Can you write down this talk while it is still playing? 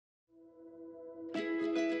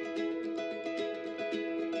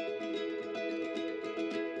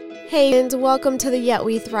Hey, and welcome to the Yet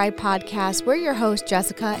We Thrive podcast. We're your hosts,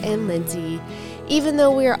 Jessica and Lindsay. Even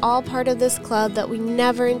though we are all part of this club that we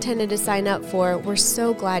never intended to sign up for, we're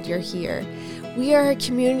so glad you're here. We are a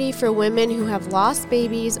community for women who have lost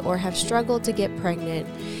babies or have struggled to get pregnant,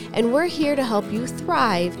 and we're here to help you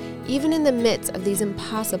thrive even in the midst of these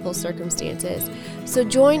impossible circumstances. So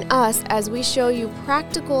join us as we show you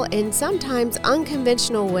practical and sometimes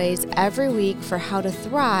unconventional ways every week for how to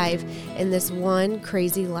thrive in this one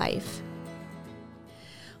crazy life.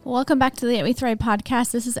 Welcome back to the Yet We Thrive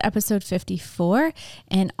podcast. This is episode 54,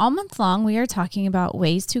 and all month long we are talking about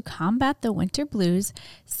ways to combat the winter blues,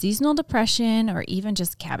 seasonal depression, or even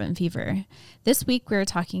just cabin fever. This week we're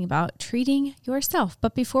talking about treating yourself.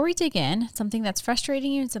 But before we dig in, something that's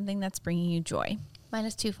frustrating you and something that's bringing you joy. Mine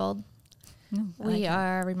is twofold. We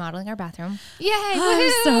are remodeling our bathroom. Yay!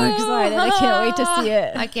 I'm so excited. I can't wait to see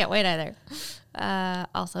it. I can't wait either.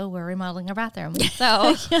 Also, we're remodeling our bathroom.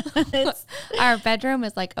 So our bedroom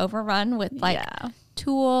is like overrun with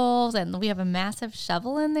tools, and we have a massive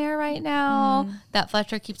shovel in there right now that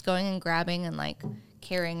Fletcher keeps going and grabbing and like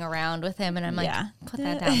carrying around with him. And I'm like, put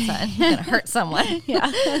that down, son. You're going to hurt someone.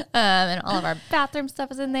 And all of our bathroom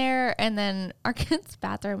stuff is in there. And then our kid's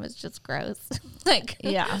bathroom is just gross.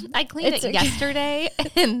 I cleaned it yesterday.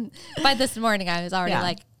 And by this morning, I was already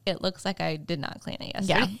like, it looks like I did not clean it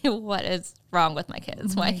yesterday. Yeah. What is wrong with my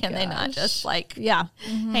kids? Why can't they not just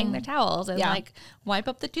hang their towels and like wipe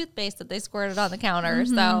up the toothpaste that they squirted on the counter?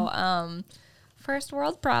 So, first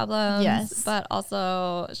world problems, but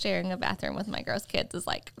also sharing a bathroom with my gross kids is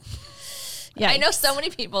like, I know so many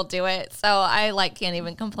people do it, so I like can't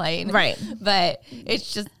even complain. Right. But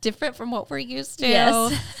it's just different from what we're used to.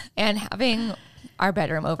 Yes. And having our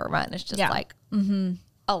bedroom overrun is just like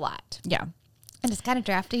a lot. Yeah. And it's kind of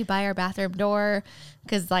drafty by our bathroom door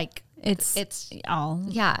because like it's all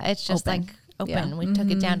it's just open. Like open. Yeah. We took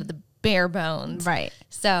it down to the bare bones. Right.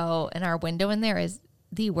 So, and our window in there is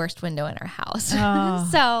the worst window in our house. Oh.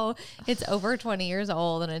 So it's over 20 years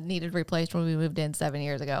old and it needed replaced when we moved in 7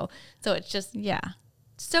 years ago. So it's just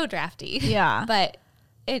so drafty. Yeah. But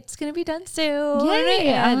it's going to be done soon. Yay,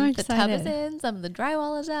 and the tub is in, some of the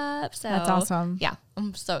drywall is up. So that's awesome. Yeah.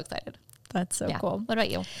 I'm so excited. That's so cool. What about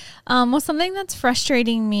you? Well, something that's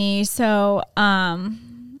frustrating me. So, so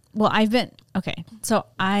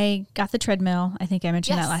I got the treadmill. I think I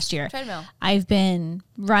mentioned that last year. Treadmill. I've been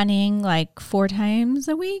running like 4 times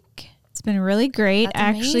a week. It's been really great. That's I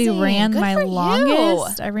actually amazing. ran Good my for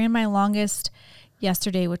longest. you. I ran my longest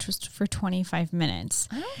yesterday, which was for 25 minutes.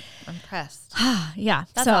 I'm impressed.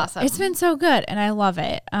 That's awesome. It's been so good and I love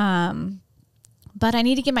it. But I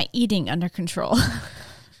need to get my eating under control.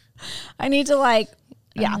 I need to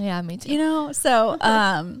me too. You know, so,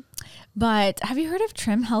 but have you heard of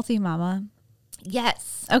Trim Healthy Mama?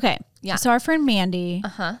 Yes. Okay. Yeah. So our friend Mandy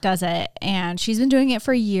does it and she's been doing it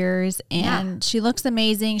for years and she looks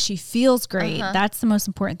amazing. She feels great. That's the most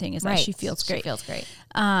important thing is that she feels great. She feels great.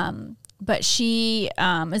 But she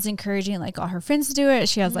is encouraging like all her friends to do it.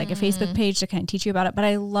 She has like a Facebook page to kind of teach you about it. But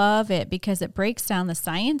I love it because it breaks down the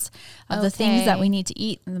science of the things that we need to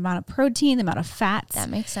eat and the amount of protein, the amount of fats. That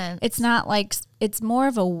makes sense. It's not like, it's more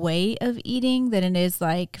of a way of eating than it is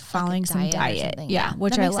like following some diet. Yeah,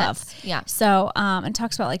 which I love. Sense. Yeah. So, and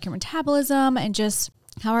talks about like your metabolism and just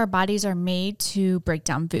how our bodies are made to break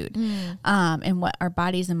down food and what our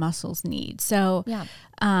bodies and muscles need. So,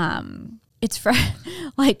 it's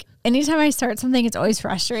like anytime I start something, it's always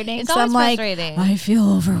frustrating. It's always frustrating. I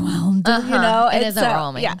feel overwhelmed. You know, it is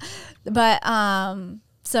overwhelming. Yeah, but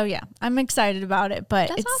so yeah, I'm excited about it. But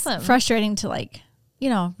that's it's awesome. Frustrating to like, you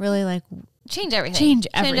know, really like change everything.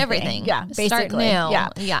 Yeah, basically. Start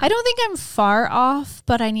new. Yeah. I don't think I'm far off,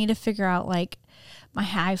 but I need to figure out like my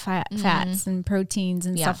high fats and proteins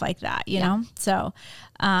and stuff like that, you know? So,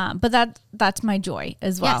 but that's my joy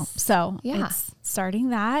as well. Yes. So it's starting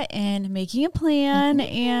that and making a plan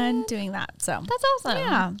and doing that. So that's awesome.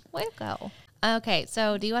 Yeah. Way to go. Okay.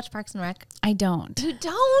 So do you watch Parks and Rec? I don't. You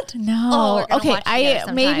don't? No. Okay.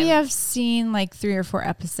 I've seen like 3 or 4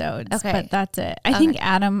 episodes, but that's it. I think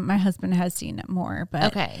Adam, my husband, has seen it more,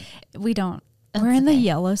 but we don't. We're in the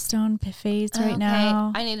Yellowstone phase right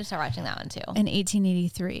now. I need to start watching that one too. In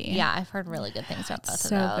 1883. Yeah, I've heard really good things about both of those.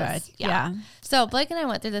 So good. Yeah. So Blake and I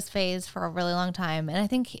went through this phase for a really long time, and I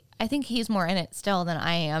think he's more in it still than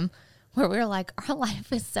I am, where we're like, our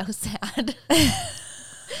life is so sad.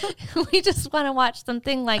 We just want to watch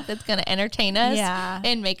something like that's going to entertain us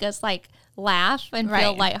and make us like laugh and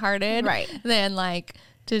feel lighthearted. Than like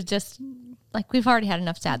to just like we've already had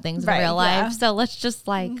enough sad things in real life. So let's just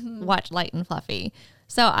like watch light and fluffy.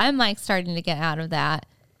 So I'm like starting to get out of that.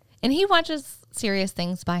 And he watches serious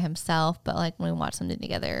things by himself, but like when we watch something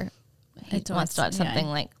together, he wants to watch something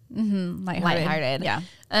lighthearted. Yeah.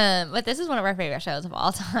 But this is one of our favorite shows of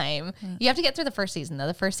all time. You have to get through the first season though.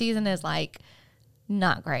 The first season is like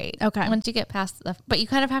not great. Okay. Once you get past but you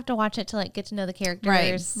kind of have to watch it to like get to know the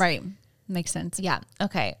characters. Right. Makes sense. Yeah.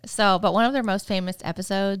 Okay. So, but one of their most famous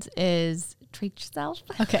episodes is Treat Yourself.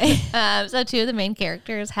 Okay. So two of the main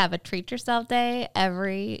characters have a Treat Yourself day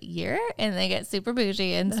every year, and they get super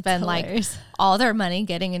bougie and spend hilarious. Like all their money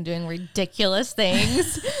getting and doing ridiculous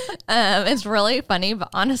things. It's really funny, but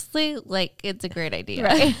honestly, like it's a great idea.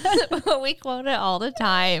 Right. We quote it all the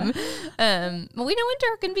time. But we know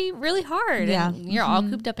winter can be really hard. Yeah. And you're all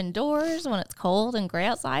cooped up indoors when it's cold and gray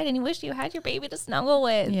outside, and you wish you had your baby to snuggle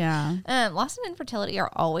with. Yeah. Loss and infertility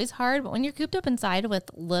are always hard, but when you're cooped up inside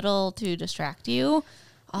with little to distract you,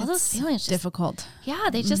 all those feelings difficult. Yeah,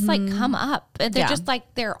 they just like come up. They're just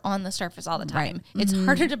like they're on the surface all the time. Right. It's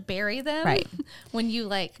harder to bury them when you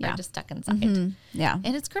like are just stuck inside. Yeah,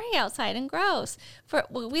 and it's gray outside and gross.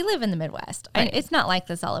 We live in the Midwest. It's not like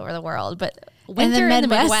this all over the world, but winter in the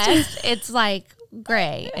Midwest, it's like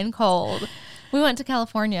gray and cold. We went to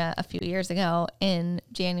California a few years ago in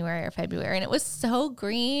January or February, and it was so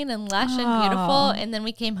green and lush and beautiful. And then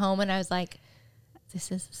we came home, and I was like, this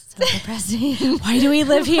is so depressing. Why do we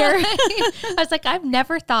live here? I was like, I've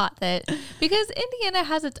never thought that, because Indiana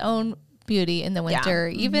has its own beauty in the winter,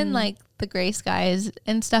 even like the gray skies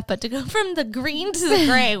and stuff, but to go from the green to the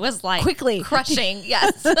gray was like quickly crushing.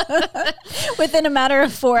 Yes. Within a matter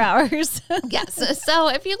of 4 hours. Yes. So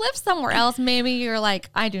if you live somewhere else, maybe you're like,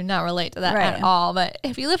 I do not relate to that at all. But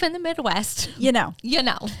if you live in the Midwest, you know.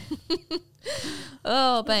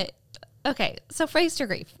 Oh, but okay. So face your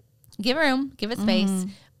grief. Give room, give it space,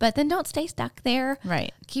 but then don't stay stuck there.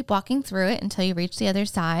 Right. Keep walking through it until you reach the other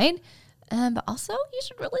side. But also, you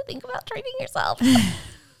should really think about treating yourself.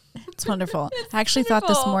 It's wonderful. I actually thought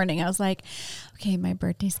this morning, I was like, okay, my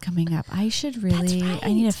birthday's coming up. I should really,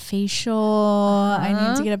 I need a facial. I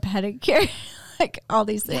need to get a pedicure. Like all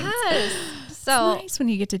these things. Yes. So it's nice when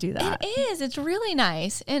you get to do that. It is. It's really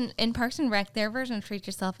nice. And in Parks and Rec, their version of Treat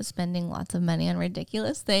Yourself is spending lots of money on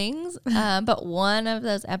ridiculous things. But one of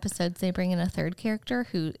those episodes, they bring in a third character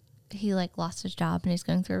who he like lost his job and he's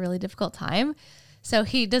going through a really difficult time. So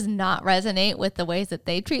he does not resonate with the ways that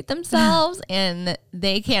they treat themselves, and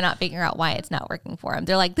they cannot figure out why it's not working for him.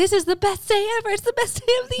 They're like, this is the best day ever. It's the best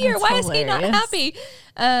day of the year. Why is he not happy?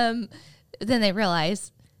 Then they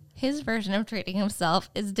realize his version of treating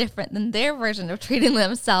himself is different than their version of treating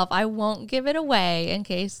themselves. I won't give it away in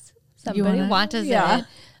case somebody wants it.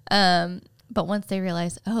 But once they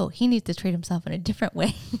realize, oh, he needs to treat himself in a different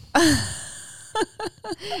way.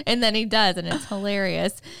 And then he does, and it's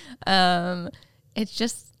hilarious. It's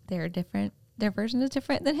just they're different. Their version is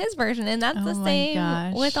different than his version, and that's the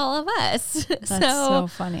same with all of us. That's so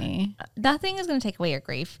funny. Nothing is going to take away your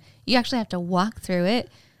grief. You actually have to walk through it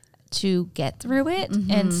to get through it,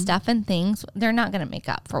 and stuff and things, they're not going to make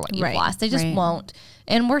up for what you've lost. They just won't.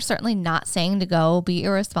 And we're certainly not saying to go be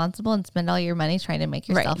irresponsible and spend all your money trying to make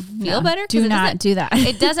yourself feel better. Do not do that.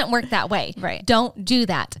 It doesn't work that way. Right. Don't do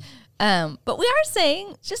that. But we are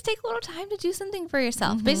saying just take a little time to do something for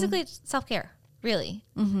yourself. Basically, it's self-care, really,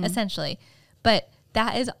 essentially. But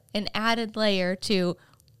that is an added layer to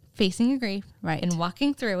facing your grief and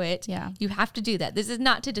walking through it. Yeah. You have to do that. This is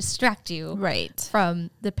not to distract you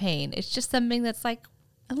from the pain. It's just something that's like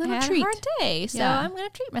a little treat. A hard day. So I'm going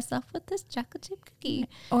to treat myself with this chocolate chip cookie.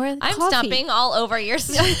 Or I'm coffee. stomping all over your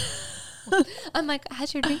I'm like,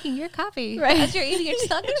 as you're drinking your coffee, as you're eating your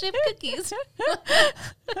chocolate chip cookies.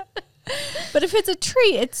 But if it's a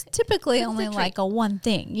treat, it's typically only like a one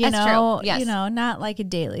thing, you know, true. Yes. You know, not like a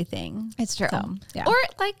daily thing. It's true. So, yeah. Or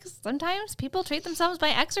like sometimes people treat themselves by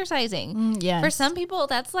exercising. Yes. For some people,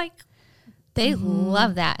 that's like, they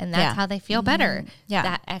love that, and that's how they feel better. Yeah.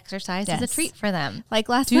 That exercise is a treat for them. Like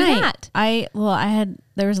last night,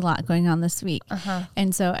 there was a lot going on this week.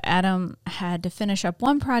 And so Adam had to finish up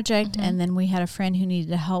one project, and then we had a friend who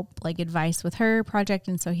needed help, like advice with her project.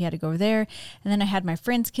 And so he had to go over there. And then I had my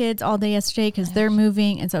friend's kids all day yesterday because they're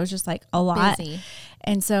moving. And so it was just like a lot. Busy.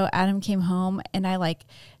 And so Adam came home, and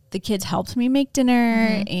the kids helped me make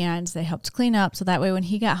dinner and they helped clean up. So that way when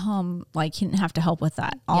he got home, like he didn't have to help with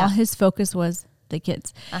that. All his focus was the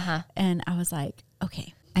kids. And I was like,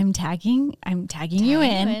 okay, I'm tagging you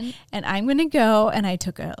in, and I'm going to go. And I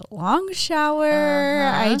took a long shower.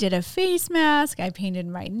 I did a face mask. I painted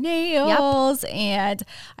my nails and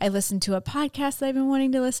I listened to a podcast that I've been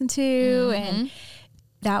wanting to listen to. And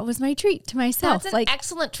that was my treat to myself. That's an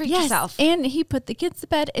excellent treat to yourself. And he put the kids to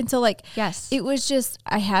bed. And so it was just,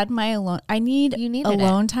 I had my alone. I need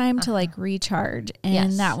alone time to like recharge.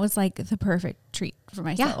 And that was like the perfect treat for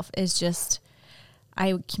myself is just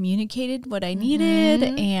I communicated what I needed,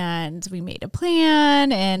 and we made a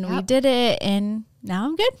plan, and we did it, and now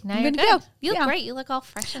I'm good. Now I'm you're good. good. You look great. You look all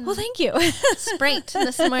fresh and well, thank you. sprayed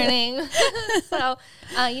this morning. So,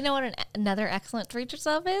 you know what another excellent treat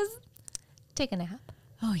yourself is? Take a nap.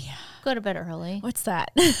 Oh, yeah. Go to bed early. What's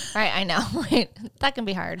that? Right, I know. That can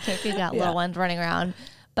be hard if you've got little ones running around.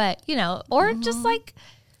 But, you know, or just like...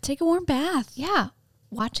 Take a warm bath. Yeah.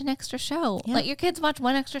 Watch an extra show. Yeah. Let your kids watch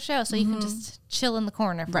one extra show so you can just chill in the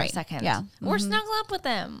corner for a second. Yeah. Or snuggle up with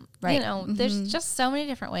them. Right. You know, there's just so many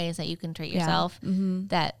different ways that you can treat yourself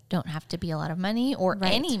that don't have to be a lot of money or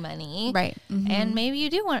any money. Right. And maybe you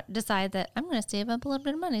do want to decide that I'm going to save up a little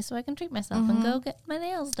bit of money so I can treat myself and go get my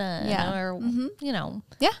nails done. Yeah. Or, you know.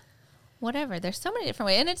 Yeah. Whatever. There's so many different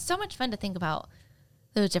ways. And it's so much fun to think about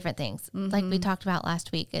those different things. Like we talked about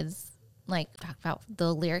last week is like talk about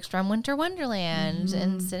the lyrics from Winter Wonderland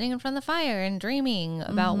and sitting in front of the fire and dreaming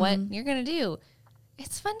about what you're going to do.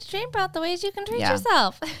 It's fun to dream about the ways you can treat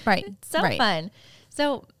yourself. Right. It's so fun.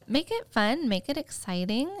 So make it fun, make it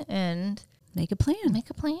exciting, and Make a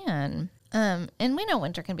plan. And we know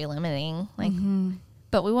winter can be limiting, like,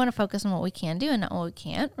 but we want to focus on what we can do and not what we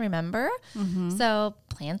can't, remember? So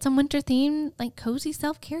plan some winter themed, like cozy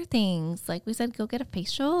self-care things. Like we said, go get a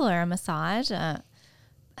facial or a massage,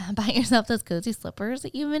 buy yourself those cozy slippers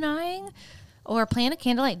that you've been eyeing, or plan a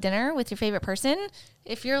candlelight dinner with your favorite person.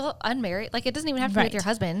 If you're unmarried, like it doesn't even have to be with your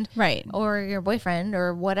husband, Right. or your boyfriend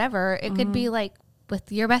or whatever. It could be like with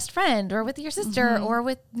your best friend or with your sister or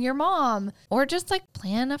with your mom, or just like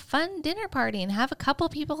plan a fun dinner party and have a couple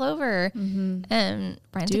people over and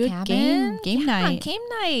rent Do a a cabin. game night. Game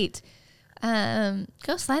night.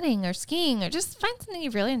 Go sledding or skiing, or just find something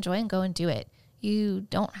you really enjoy and go and do it. You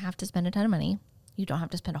don't have to spend a ton of money. You don't have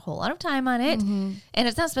to spend a whole lot of time on it. And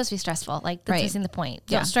it's not supposed to be stressful. Like, that's missing the point.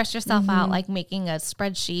 Don't stress yourself out, like making a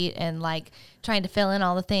spreadsheet and like trying to fill in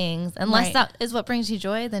all the things. Unless that is what brings you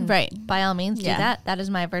joy, then by all means do that. That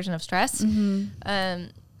is my version of stress.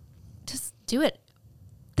 Just do it.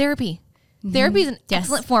 Therapy. Therapy is an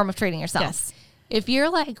excellent form of treating yourself. Yes. If you're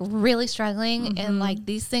like really struggling and like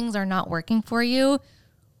these things are not working for you,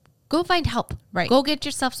 go find help. Right. Go get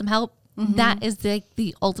yourself some help. That is the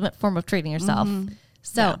ultimate form of treating yourself.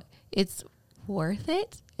 So it's worth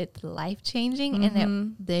it. It's life-changing,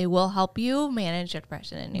 and they will help you manage your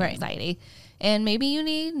depression and your anxiety. And maybe you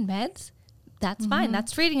need meds. That's fine.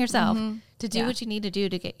 That's treating yourself to do what you need to do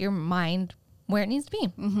to get your mind where it needs to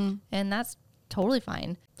be. And that's totally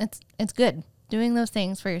fine. It's good. Doing those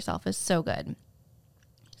things for yourself is so good.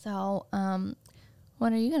 So,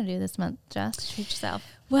 what are you going to do this month, Jess, to treat yourself?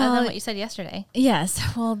 Well, other than what you said yesterday. Yes.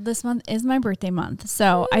 Well, this month is my birthday month,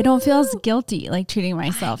 so I don't feel as guilty like treating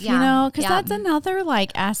myself, you know, because that's another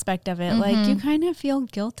like aspect of it. Like you kind of feel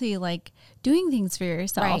guilty like doing things for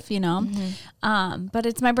yourself, you know. But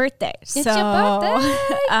it's my birthday, It's your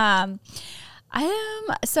birthday.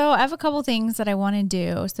 So I have a couple things that I want to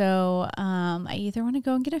do. So I either want to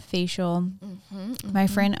go and get a facial. My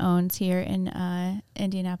friend owns here in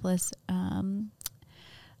Indianapolis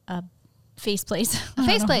a face place.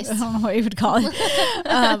 I don't know what you would call it.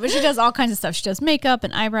 But she does all kinds of stuff. She does makeup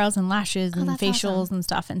and eyebrows and lashes and facials and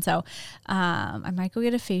stuff. And so I might go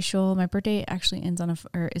get a facial. My birthday actually is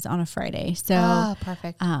on a Friday. So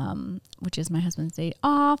perfect. which is my husband's day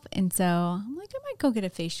off. And so I'm like, I might go get a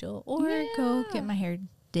facial or go get my hair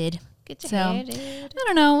did. Get your hair did. I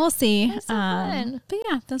don't know. We'll see. That's so fun. But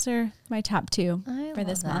yeah, those are my top two for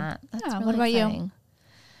this month. What about you?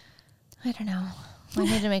 I don't know. I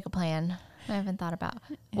need to make a plan. I haven't thought about.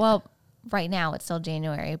 Well, right now it's still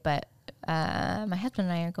January, but my husband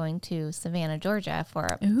and I are going to Savannah, Georgia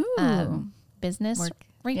for a business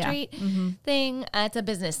retreat thing. It's a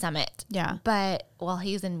business summit. Yeah. But while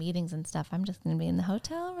he's in meetings and stuff, I'm just going to be in the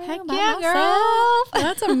hotel room. Heck by yeah, myself. girl.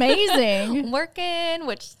 That's amazing. Working,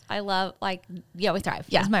 which I love. Like, Yet We Thrive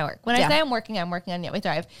is Yeah. my work. When I say I'm working on Yet We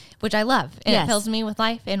Thrive, which I love. And it fills me with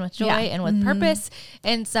life and with joy and with purpose.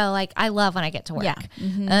 And so, like, I love when I get to work. Yeah.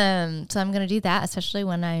 So I'm going to do that, especially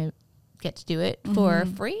when I get to do it for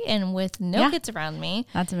free and with no kids around me.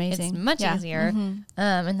 That's amazing. It's much easier.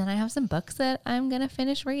 And then I have some books that I'm going to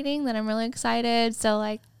finish reading that I'm really excited. So,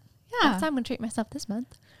 like, that's how I'm going to treat myself this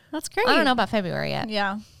month. That's great. I don't know about February yet.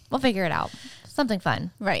 Yeah. We'll figure it out. Something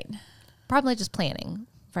fun. Right. Probably just planning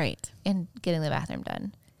Right. and getting the bathroom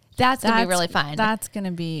done. That's going to be really fun. That's going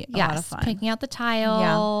to be a lot of fun. Picking out the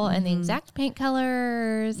tile and the exact paint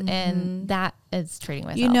colors. And that is treating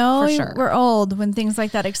myself, You know, for sure. we're old when things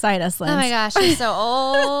like that excite us, Linz. Oh my gosh, you're so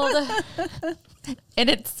old. And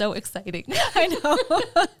it's so exciting. I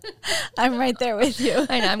know. I'm right there with you.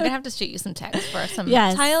 I know. I'm going to have to shoot you some texts for some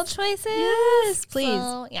Yes. tile choices. Yes, please.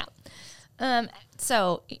 So, yeah.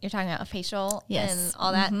 So you're talking about a facial Yes. and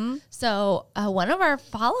all that. So one of our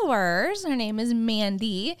followers, her name is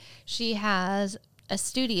Mandy. She has a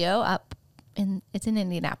studio it's in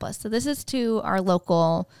Indianapolis. So this is to our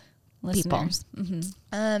local Listeners.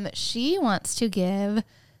 people. She wants to give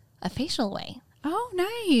a facial away. Oh,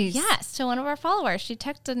 nice. Yes, to one of our followers. She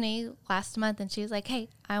texted me last month and she was like, "Hey,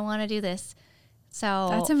 I want to do this." So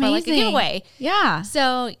That's for amazing. like a giveaway. Yeah.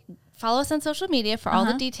 So follow us on social media for all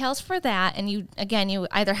the details for that. And you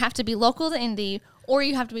either have to be local to Indy or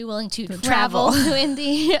you have to be willing to travel to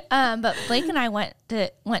Indy. But Blake and I went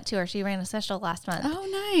to her. She ran a special last month.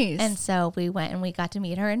 Oh, nice. And so we went and we got to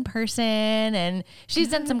meet her in person, and she's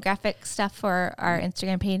done some graphic stuff for our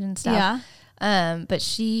Instagram page and stuff. Yeah. But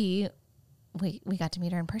we got to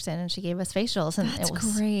meet her in person, and she gave us facials, and That's it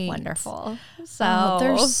was great. wonderful. So Oh,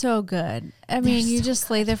 they're so good. I mean, you just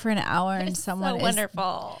lay there for an hour and someone so is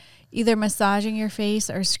wonderful. either massaging your face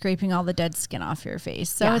or scraping all the dead skin off your face.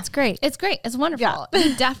 So Yeah. it's great. It's great. It's wonderful.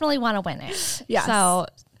 You definitely want to win it. Yes. So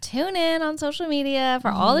tune in on social media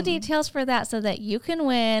for all the details for that so that you can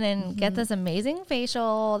win and get this amazing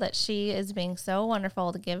facial that she is being so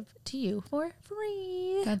wonderful to give to you for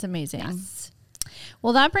free. That's amazing.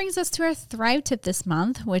 Well, that brings us to our Thrive tip this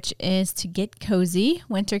month, which is to get cozy.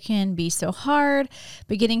 Winter can be so hard,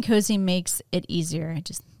 but getting cozy makes it easier. It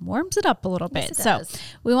just warms it up a little bit. it So does.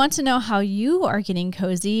 we want to know how you are getting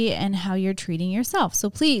cozy and how you're treating yourself. So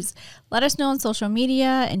please let us know on social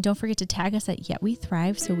media, and don't forget to tag us at Yet We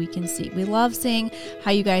Thrive so we can see. We love seeing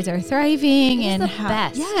how you guys are thriving and the how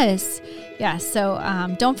best. Yes.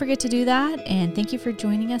 So don't forget to do that. And thank you for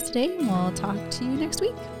joining us today. And we'll talk to you next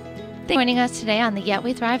week. Thanks for joining us today on the Yet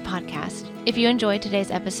We Thrive podcast. If you enjoyed today's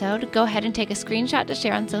episode, go ahead and take a screenshot to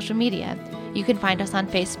share on social media. You can find us on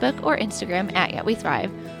Facebook or Instagram at Yet We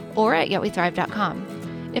Thrive or at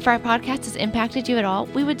yetwethrive.com. If our podcast has impacted you at all,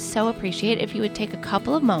 we would so appreciate if you would take a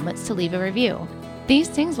couple of moments to leave a review. These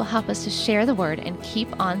things will help us to share the word and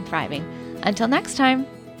keep on thriving. Until next time.